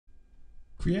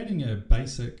Creating a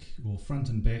basic or front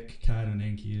and back card in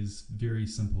Anki is very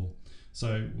simple.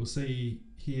 So we'll see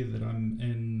here that I'm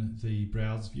in the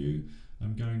browse view.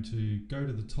 I'm going to go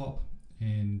to the top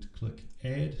and click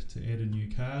add to add a new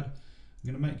card.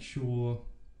 I'm going to make sure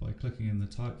by clicking in the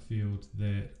type field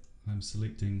that I'm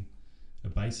selecting a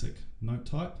basic note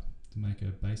type to make a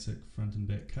basic front and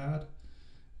back card.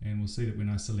 And we'll see that when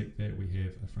I select that we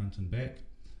have a front and back.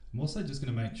 I'm also just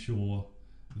going to make sure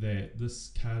that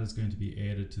this card is going to be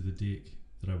added to the deck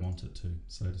that I want it to,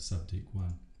 so to subdeck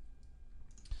 1.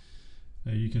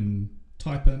 Now you can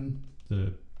type in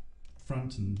the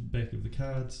front and back of the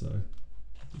card, so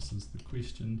this is the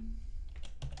question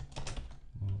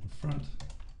of the front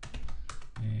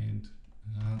and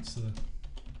an answer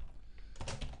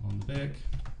on the back.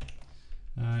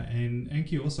 And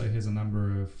Anki also has a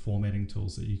number of formatting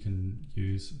tools that you can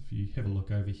use. If you have a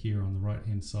look over here on the right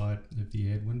hand side of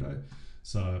the add window,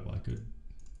 so I could,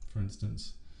 for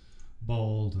instance,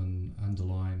 bold and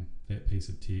underline that piece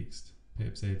of text,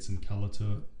 perhaps add some colour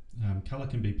to it. Colour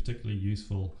can be particularly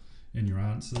useful in your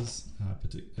answers.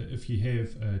 If you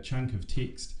have a chunk of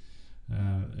text,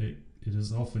 it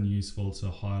is often useful to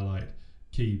highlight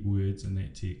key words in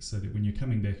that text so that when you're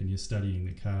coming back and you're studying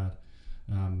the card,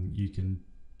 you can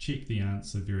check the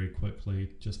answer very quickly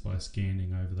just by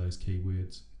scanning over those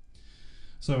keywords.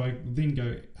 So I then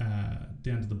go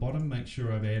down to the bottom, make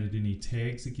sure I've added any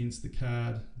tags against the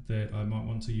card that I might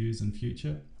want to use in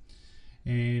future,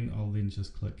 and I'll then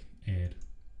just click add.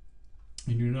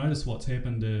 And you'll notice what's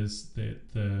happened is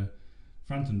that the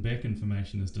front and back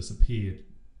information has disappeared,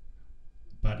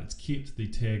 but it's kept the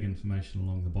tag information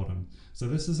along the bottom. So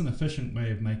this is an efficient way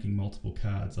of making multiple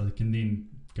cards. I can then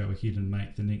go ahead and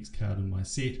make the next card in my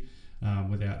set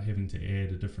without having to add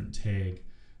a different tag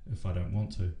if I don't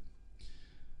want to.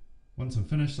 Once I'm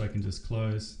finished, I can just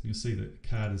close. You'll see that the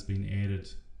card has been added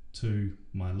to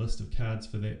my list of cards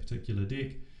for that particular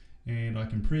deck, and I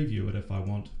can preview it if I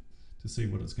want to see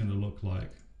what it's going to look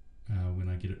like when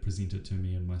I get it presented to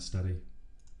me in my study.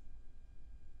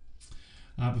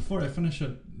 Before I finish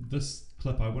this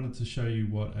clip, I wanted to show you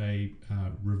what a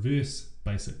reverse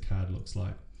basic card looks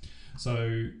like.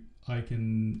 So I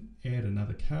can add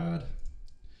another card.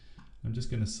 I'm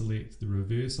just going to select the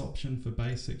reverse option for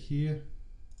basic here,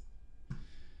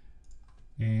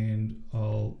 and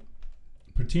I'll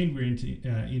pretend we're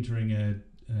entering a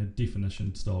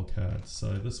definition style card.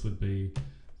 So this would be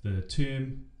the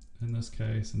term in this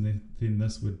case, and then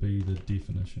this would be the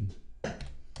definition.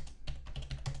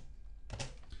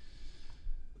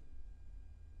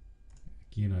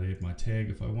 Again, I'd add my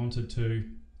tag if I wanted to,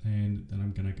 and then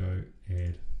I'm going to go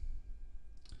add.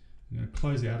 I'm going to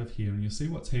close out of here, and you'll see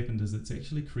what's happened is it's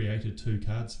actually created 2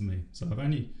 cards for me. So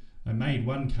I made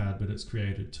 1 card, but it's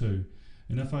created 2.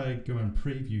 And if I go and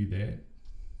preview that,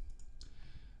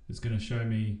 it's going to show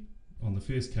me on the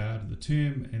first card the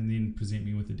term and then present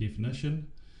me with the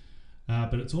definition.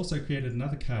 But it's also created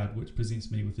another card which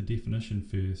presents me with the definition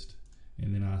first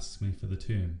and then asks me for the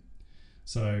term.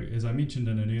 So as I mentioned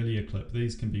in an earlier clip,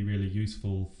 these can be really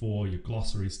useful for your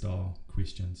glossary style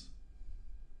questions.